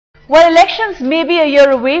Well, elections may be a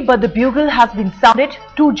year away, but the bugle has been sounded.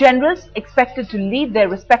 Two generals expected to lead their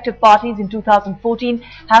respective parties in 2014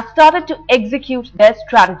 have started to execute their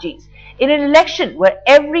strategies. In an election where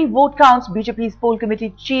every vote counts, BJP's poll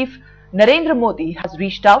committee chief Narendra Modi has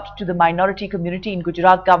reached out to the minority community in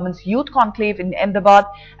Gujarat government's Youth Conclave in Ahmedabad,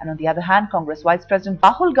 and on the other hand, Congress Vice President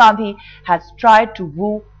Rahul Gandhi has tried to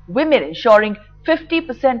woo women, ensuring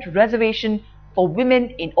 50% reservation for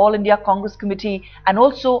women in All India Congress Committee and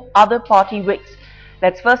also other party wings.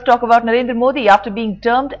 Let's first talk about Narendra Modi. After being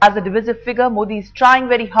termed as a divisive figure, Modi is trying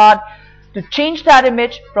very hard to change that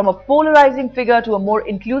image from a polarizing figure to a more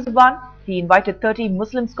inclusive one. He invited 30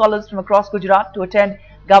 Muslim scholars from across Gujarat to attend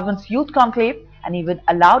government's Youth Conclave and even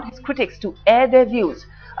allowed his critics to air their views.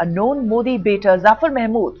 A known Modi beta, Zafar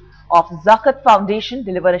Mahmood of Zakat Foundation,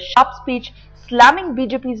 delivered a sharp speech slamming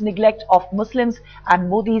BJP's neglect of Muslims and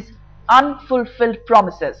Modi's unfulfilled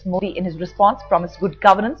promises. Modi, in his response, promised good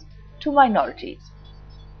governance to minorities.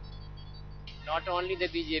 Not only the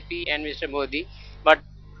BJP and Mr. Modi, but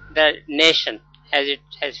the nation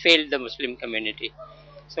has failed the Muslim community.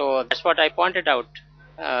 So that's what I pointed out.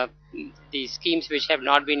 The schemes which have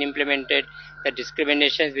not been implemented, the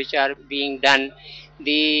discriminations which are being done,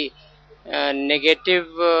 the negative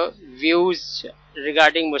views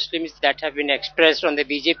regarding Muslims that have been expressed on the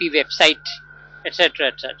BJP website, etc.,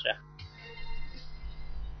 etc.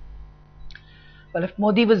 Well, if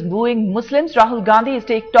Modi was booing Muslims, Rahul Gandhi is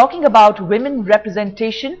talking about women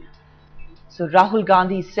representation. So Rahul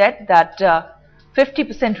Gandhi said that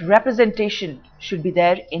 50% representation should be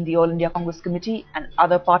there in the All India Congress Committee and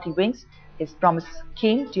other party wings. His promise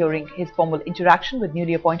came during his formal interaction with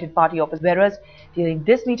newly appointed party office bearers. During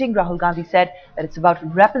this meeting, Rahul Gandhi said that it's about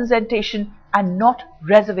representation and not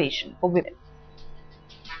reservation for women.